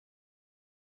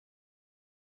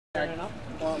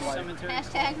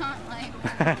Hashtag hunt life.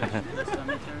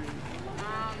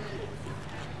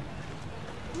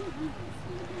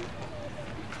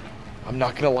 I'm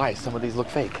not gonna lie, some of these look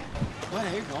fake. Well,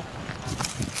 there you go.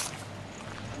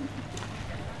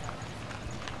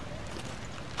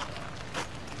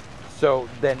 So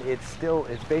then it's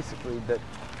basically that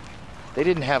they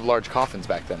didn't have large coffins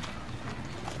back then.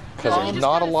 Because there's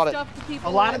not a lot of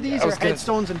these are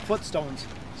headstones and footstones.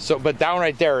 So, but that one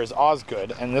right there is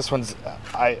Osgood, and this one's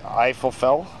Eiffel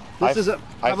Fell. This is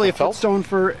probably a footstone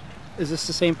for. Is this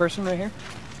the same person right here?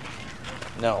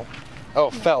 No. Oh,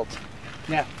 Felt.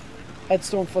 Yeah.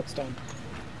 Headstone, footstone.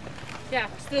 Yeah.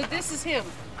 So this is him.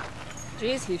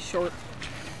 Jeez, he's short.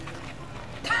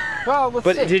 Well,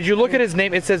 let's see. Did you look at his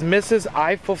name? It says Mrs.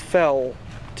 Eiffel Fell.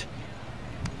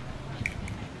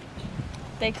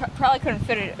 They probably couldn't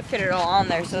fit it all on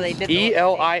there, so they did.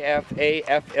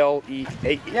 ELIFAFLEFELT.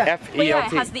 Yeah,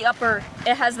 it has the upper.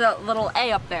 It has the little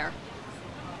A up there.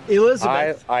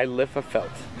 Elizabeth. Eilifafelt.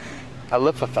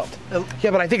 Yeah,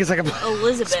 but I think it's like a.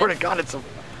 Elizabeth. Swear to God, it's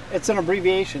an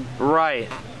abbreviation. Right.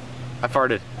 I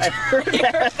farted. I heard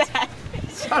that.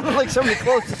 It sounded like somebody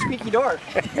closed the squeaky door.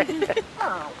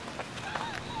 Oh.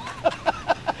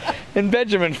 And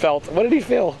Benjamin felt. What did he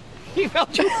feel? He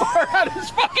felt too far out of his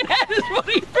fucking head is what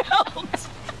he felt.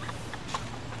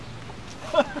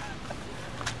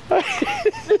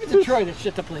 Maybe Detroit has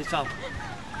shit the place up.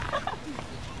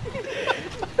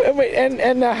 Wait,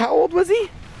 and how old was he?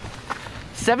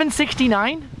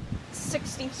 769?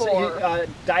 64. So he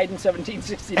died in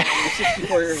 1769. He was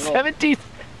 64 years old.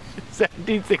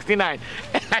 1769.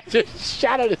 And I just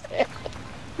shot at his head.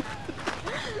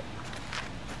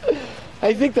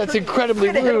 I think that's incredibly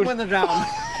rude. Hit him when they're down.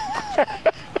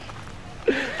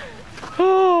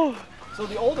 Oh. So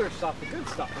the older stuff, the good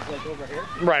stuff, is like over here.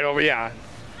 Right over, yeah.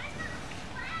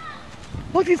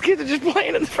 Look, these kids are just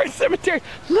playing in the first cemetery.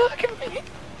 Look at me.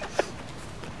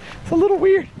 It's a little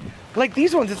weird. Like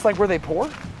these ones, it's like where they pour.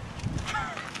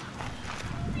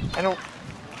 I don't.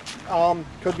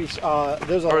 Could be.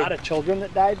 There's a lot of children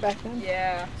that died back then.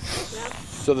 Yeah.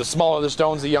 So the smaller the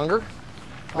stones, the younger.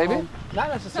 Maybe. Not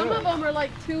necessarily. Some of them are like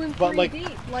 2 and 3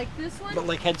 deep, like this one. But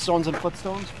like headstones and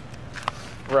footstones.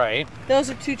 Right. Those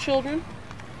are 2 children,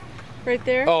 right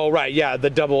there. Oh, right. Yeah, the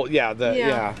double. Yeah,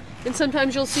 yeah. And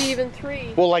sometimes you'll see even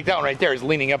 3. Well, like that one right there is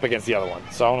leaning up against the other one.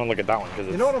 So I want to look at that one because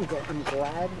you know what I'm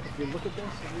glad if you look at this,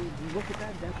 if you look at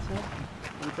that set,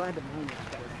 I'm glad that mine was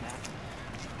better than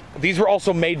that. These were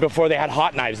also made before they had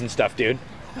hot knives and stuff, dude.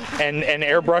 and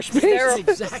airbrush paint.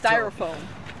 Styrofoam.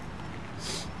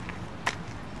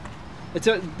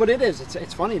 But it is.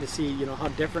 It's funny to see, you know, how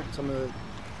different some of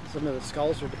the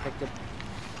skulls are depicted.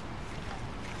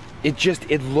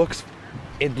 It looks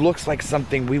like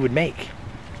something we would make.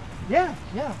 Yeah,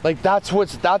 yeah. Like that's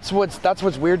what's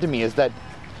weird to me is that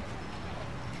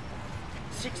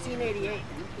 1688.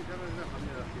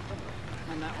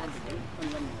 On that one.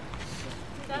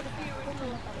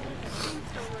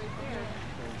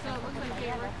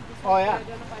 Oh yeah.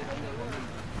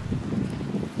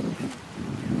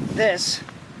 This.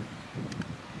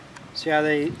 See how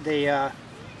they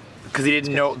because they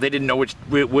didn't know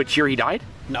which year he died?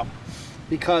 No.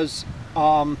 Because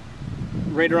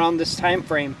right around this time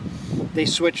frame they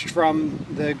switched from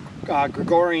the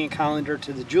Gregorian calendar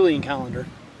to the Julian calendar.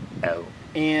 Oh.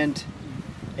 And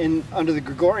under the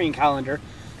Gregorian calendar,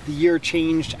 the year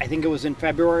changed, I think it was in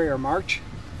February or March.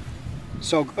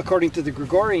 So according to the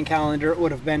Gregorian calendar, it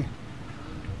would have been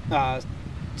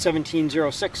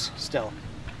 1706 still.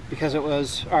 Because it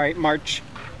was, March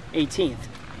 18th,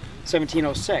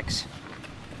 1706.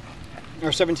 Or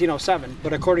 1707.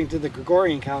 But according to the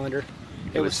Gregorian calendar,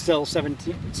 it was still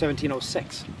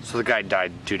 1706. So the guy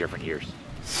died 2 different years.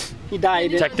 He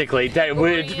died technically,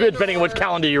 depending on which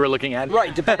calendar you were looking at.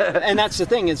 Right, and that's the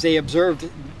thing, is they observed,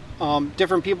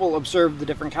 different people observed the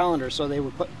different calendars, so they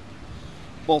would put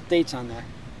both dates on there.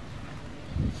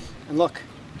 And look,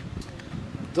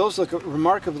 those look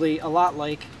remarkably a lot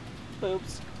like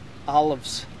boobs.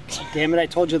 Olives. Damn it, I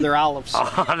told you they're olives.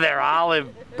 Oh, they're olive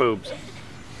boobs.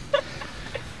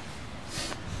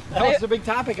 That was the big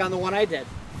topic on the one I did.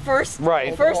 First time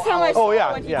I saw it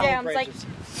when he did, I was like,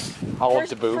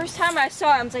 first time I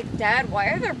saw it, I was like, Dad, why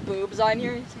are there boobs on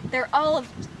here? He's like, they're olives.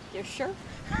 You're sure?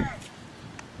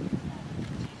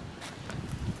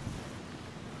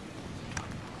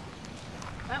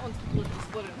 That one's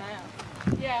split in half.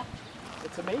 Yeah.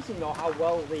 It's amazing though how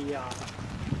well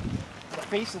the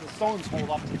face of the stones hold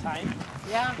up to time.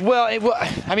 Yeah. Well,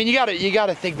 I mean, you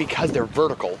gotta think because they're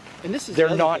vertical. And this is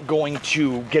they're not going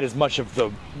to get as much of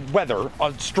the weather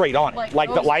straight on it,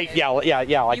 like the light. Yeah, like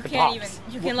you the can't tops.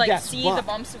 even you can like see the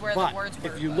bumps where the words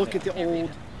were. If you look at the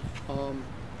old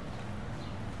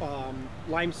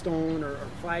limestone or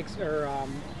flags or what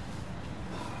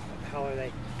the hell are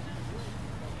they?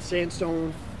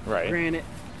 Sandstone, right? Granite,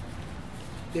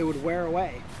 they would wear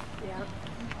away. Yeah.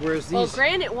 Whereas these, well,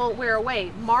 granite won't wear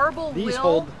away. Marble these will.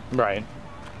 hold. Right.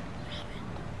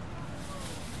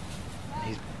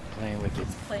 He's playing with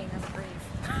He's playing on the grave.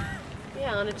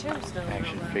 Yeah, on a tombstone.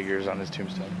 action figures on his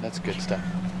tombstone. That's good stuff.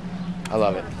 I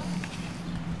love it.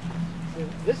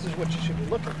 This is what you should be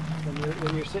looking at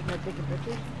when you're sitting there taking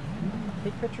pictures.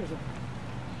 Take pictures of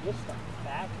this stuff,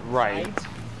 back, right. sides,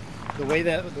 the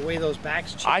way those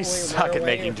backs chip I away suck at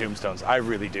making or, tombstones. I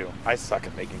really do. I suck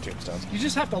at making tombstones. You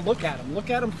just have to look at them. Look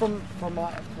at them from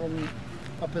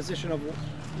a position of,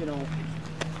 you know,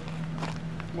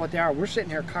 what they are. We're sitting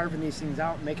here carving these things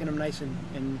out, making them nice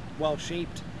and well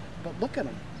shaped. But look at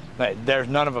them. There's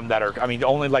none of them that are. I mean,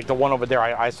 only like the one over there.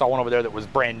 I saw one over there that was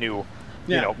brand new.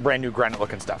 Yeah. You know, brand new granite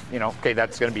looking stuff. You know, okay,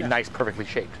 that's going to be nice, perfectly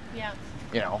shaped. Yeah.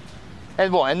 You know,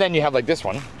 and then you have like this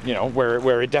one. You know,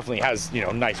 where it definitely has, you know,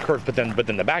 nice curves, but then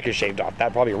the back is shaved off.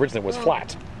 That probably originally was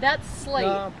flat. That's slate.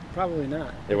 No, probably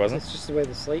not. It wasn't. It's just the way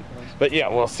the slate was. But yeah,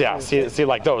 well, yeah. See,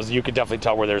 like those, you could definitely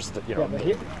tell where there's, you know.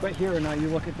 Yeah, but here now you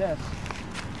look at this.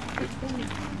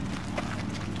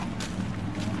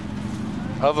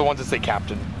 I love the ones that say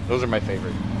Captain. Those are my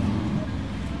favorite.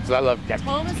 So I love Captain.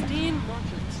 Thomas Dean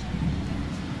Martins.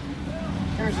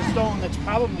 There's a stone that's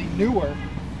probably newer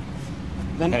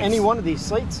than any one of these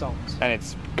slate stones. And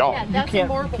it's gone. Yeah, that's a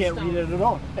marble you can't stone. read it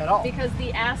at all. Because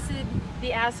the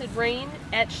acid rain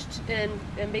etched and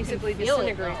basically feel it,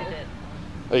 disintegrated it.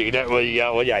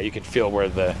 Well, yeah, you can feel where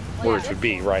the words would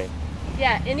be, right?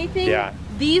 Yeah, anything. Yeah.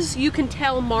 These you can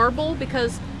tell marble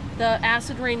because the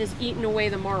acid rain has eaten away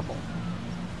the marble.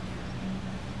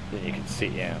 You can see,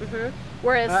 yeah.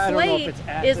 Whereas I don't know slate if it's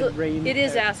acid rain it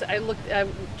is or- acid. I looked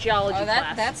geology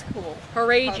class. That's cool.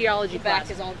 Hooray, geology The back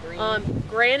class. is all green.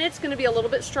 Granite's going to be a little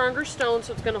bit stronger stone,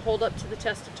 so it's going to hold up to the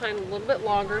test of time a little bit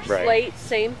longer. Right. Slate,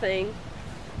 same thing.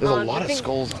 There's a I lot of think-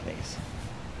 skulls on these.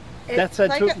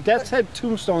 Death's Head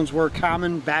tombstones were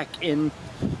common back in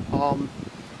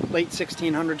late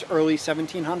 1600s, early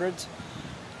 1700s.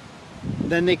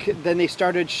 Then they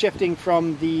started shifting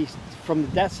from the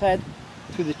Death's Head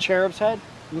to the Cherub's Head.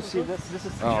 You see this? This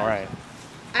is the Oh, Cherub's right.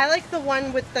 I like the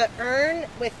one with the urn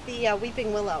with the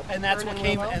weeping willow. And that's Urn what and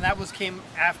came. willow? And that came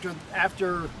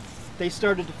after they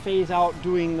started to phase out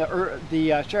doing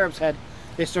the Cherub's Head.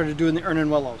 They started doing the urn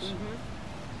and willows.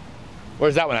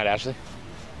 Where's that one at, Ashley?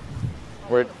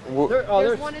 There's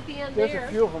There's one at the end There's there. a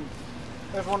few of them.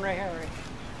 There's one right here. Right?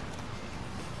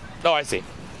 Oh, I see.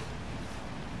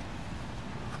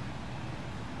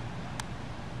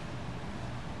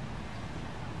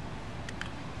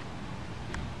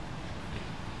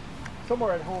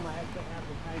 Somewhere at home, I actually have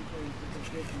the time frames to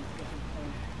compare these different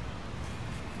stones.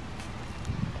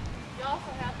 You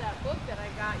also have that book that I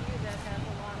got you that has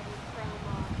a lot of it from.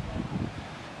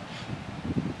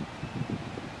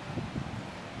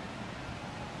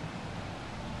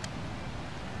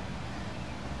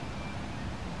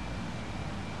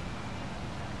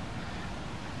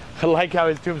 I like how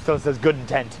his tombstone says good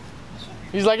intent.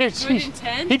 He's like, Good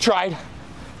intent? he tried.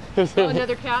 Oh,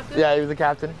 another captain? Yeah, he was a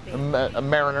captain, a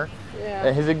mariner. Yeah.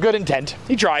 And he's a good intent.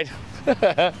 He tried. I'm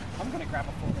gonna grab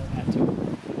a photo of that too,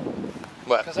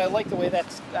 What? because I like the way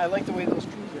those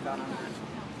trees are done on that.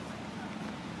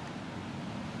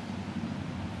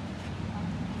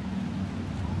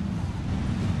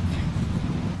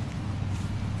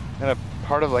 And a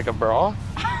part of like a bra?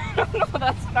 I don't know.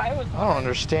 That's what I was. I don't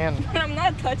understand. I'm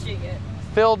not touching it.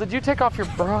 Phil, did you take off your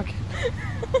bra?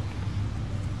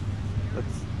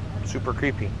 That's super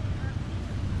creepy.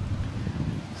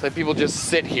 It's like people just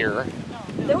sit here.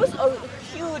 There was a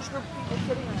huge group of people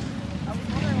sitting there. I was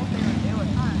wondering what they were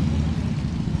doing.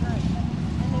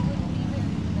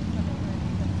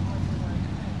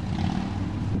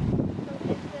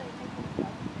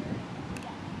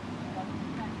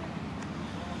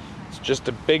 It's just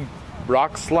a big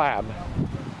rock slab.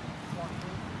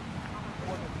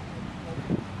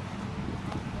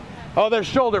 Oh, there's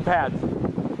shoulder pads.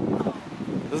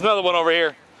 There's another one over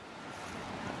here.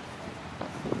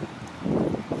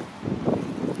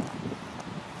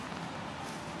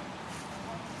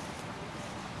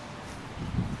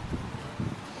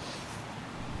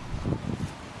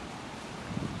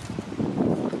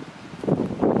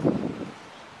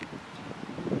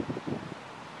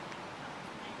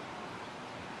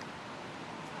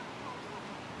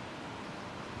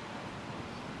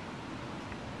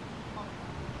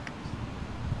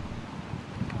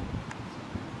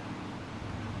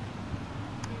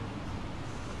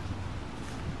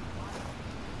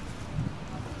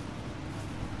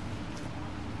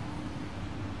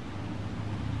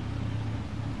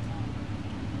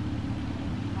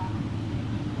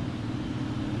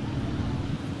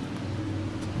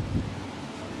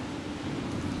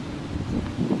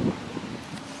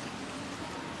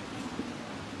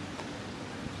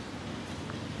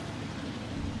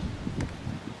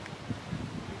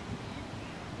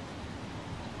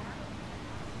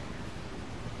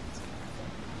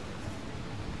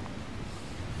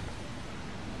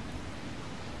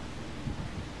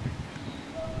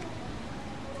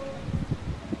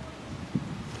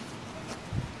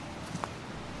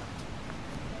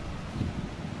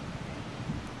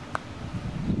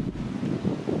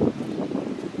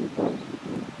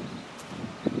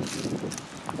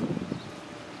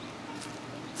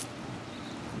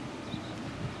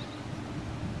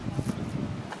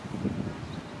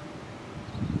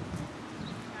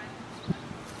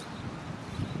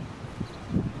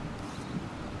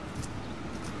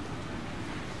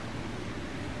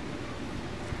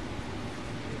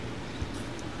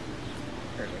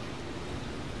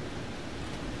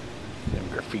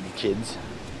 kids.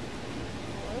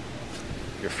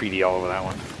 Graffiti all over that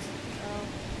one.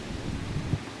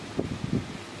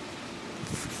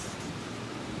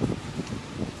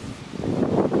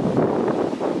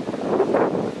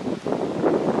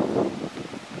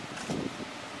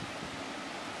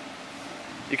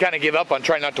 You kind of give up on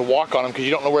trying not to walk on them because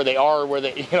you don't know where they are, or where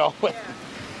they, you know. Yeah.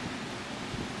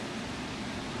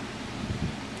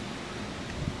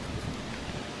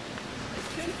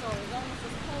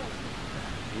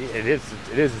 It is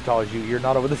as tall as you. You're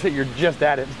not over the, you're just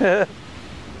at it.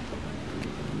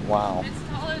 Wow. It's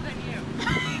taller than you.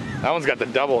 That one's got the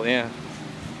double, yeah.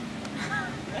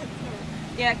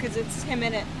 Yeah, because it's him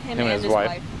and his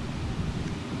wife.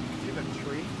 See the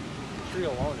tree? The tree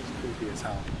alone is creepy as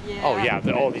hell. Yeah. Oh yeah,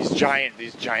 these giant,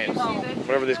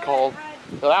 whatever they's called.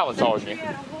 Oh, that one's taller than you.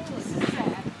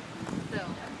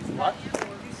 What?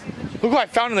 Look what I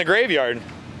found in the graveyard.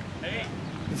 Hey.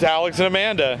 It's Alex and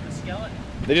Amanda. A skeleton.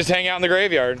 They just hang out in the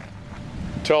graveyard.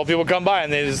 12 people come by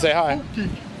and they just say hi.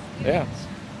 Spooky. Yeah.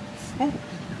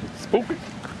 Spooky.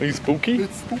 Are you spooky?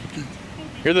 It's spooky.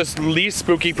 You're the least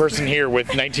spooky person here with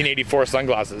 1984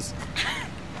 sunglasses.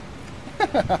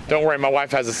 Don't worry, my wife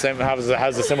has a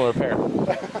similar pair.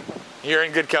 You're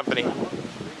in good company.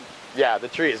 Yeah, the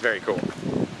tree is very cool.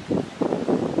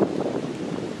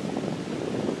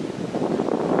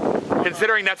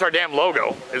 Considering that's our damn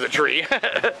logo, is a tree.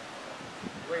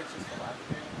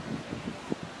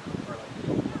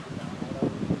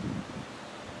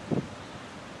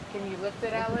 Can you lift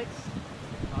it, Alex?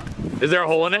 Is there a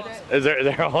hole in it? Is there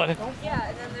a hole in it? Yeah,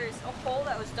 and then there's a hole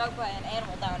that was dug by an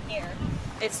animal down here.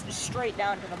 It's straight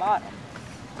down to the bottom.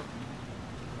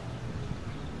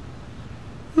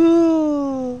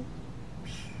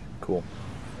 Cool.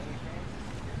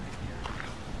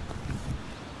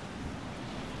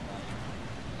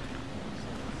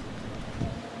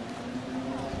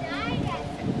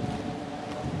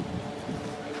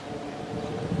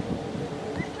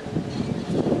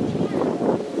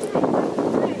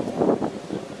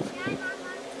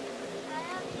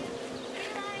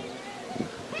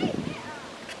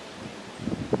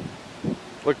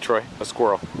 Look, Troy, a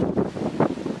squirrel.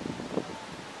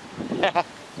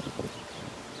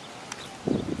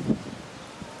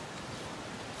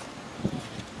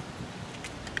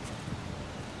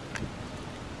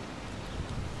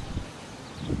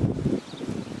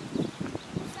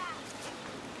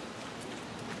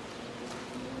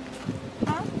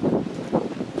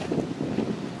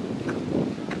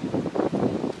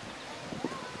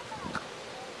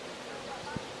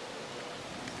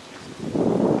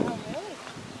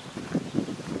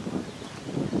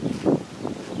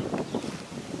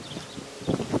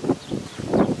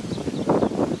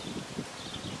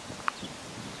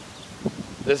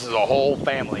 This is a whole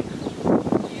family.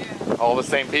 Yeah. All the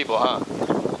same people, huh?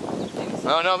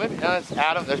 Oh no, maybe no, it's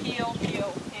Adam. Heel.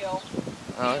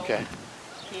 Oh, okay.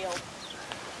 Heel.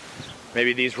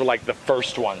 Maybe these were like the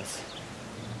first ones,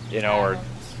 you know, or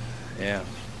yeah.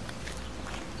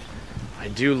 I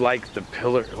do like the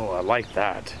pillar. Oh, I like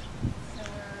that.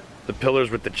 The pillars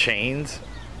with the chains.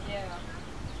 Yeah.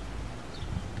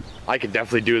 I could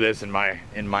definitely do this in my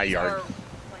yard. Are,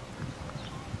 like,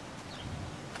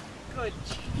 good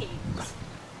chains.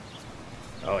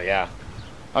 Oh yeah.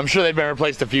 I'm sure they've been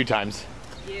replaced a few times.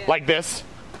 Yeah. Like this.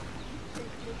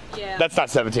 Yeah. That's not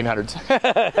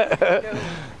 1700s. No.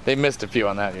 They missed a few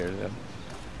on that here.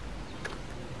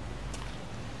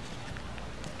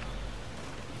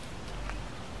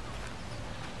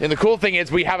 And the cool thing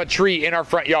is we have a tree in our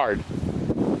front yard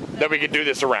that we could do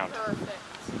this around. Perfect.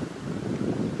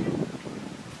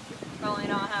 Probably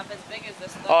not half as big as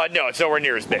this though. No, it's nowhere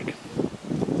near as big.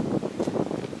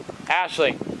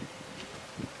 Ashley.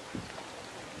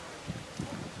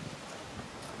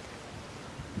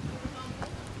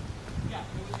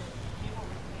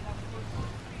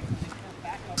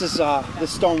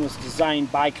 This stone was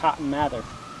designed by Cotton Mather.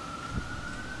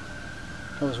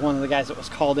 It was one of the guys that was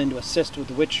called in to assist with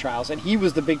the witch trials, and he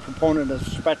was the big proponent of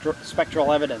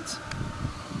spectral evidence,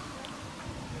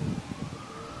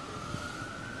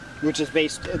 which is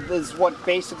what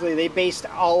basically they based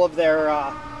all of their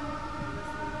An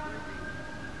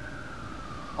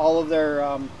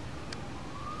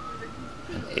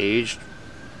aged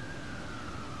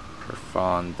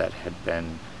Perfon that had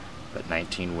been but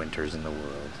 19 winters in the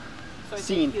world. So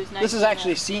seen. This is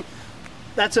actually seen.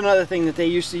 That's another thing that they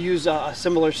used to use a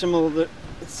symbol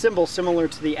similar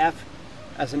to the F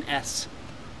as an S.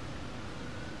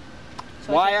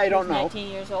 So why I don't know.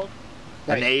 19 years old.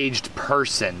 Right. An aged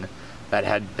person that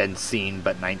had been seen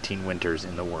but 19 winters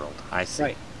in the world. I see.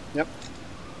 Right. Yep.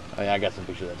 Oh yeah, I got some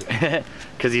pictures of that too.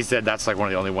 Because he said that's like one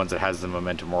of the only ones that has the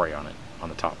memento mori on it. on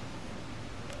the top.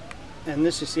 And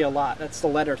this you see a lot. That's the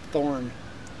letter Thorn.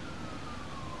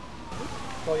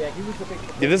 Oh yeah, he was the big.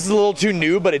 Yeah, this is a little too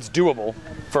new, but it's doable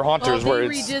for hunters. Well, where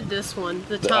they it's redid this one,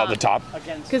 the top. The top.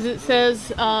 Because it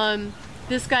says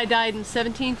this guy died in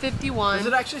 1751. Does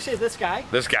it actually say this guy?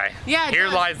 This guy. Yeah. Here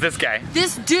lies this guy.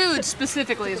 This dude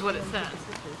specifically is what it says.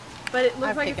 But it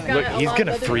looks like it's got Look, a he's lot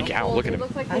gonna of other freak out. symbols. Look at It him.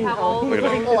 looks like they have all Look at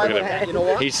him. Oh, Look at him. You know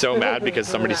what? He's so mad because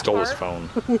somebody stole his phone.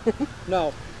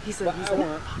 No. But I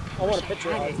want a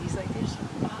picture of it. He's like, there's some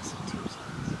awesome tombstones.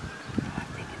 I'm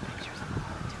taking pictures of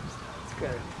all the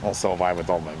tombstones. Also, have I with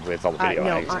all the video.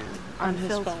 No, on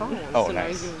Phil's phone. Oh,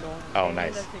 nice. Oh,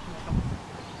 nice.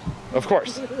 Of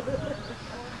course. No,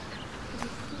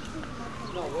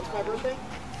 what's my birthday?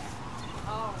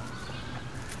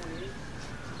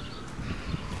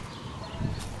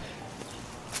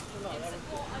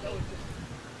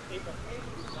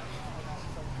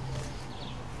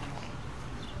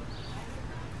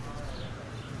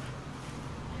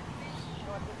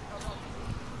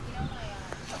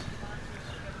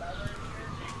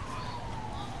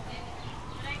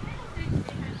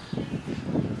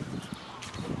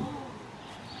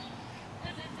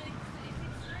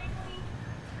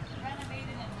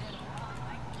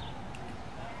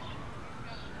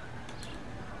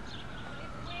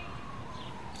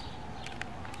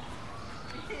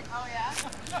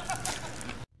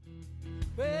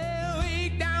 Well, way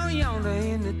down yonder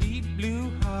in the deep blue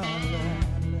harbor.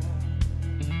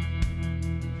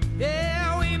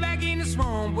 Yeah, way back in the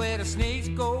swamp where the snakes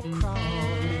go crawling.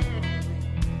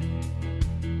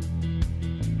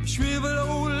 Shriveled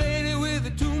old lady with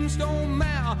a tombstone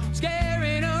mouth,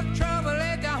 scaring up trouble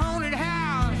at the haunted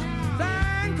house.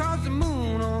 Flying across the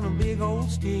moon on a big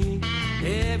old stick.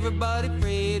 Everybody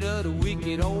afraid of the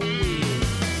wicked old witch.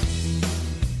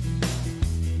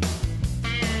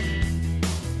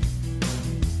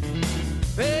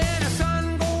 When the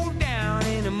sun goes down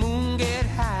and the moon get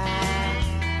high,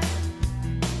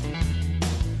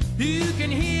 you can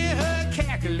hear her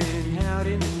cackling out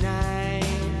in the night.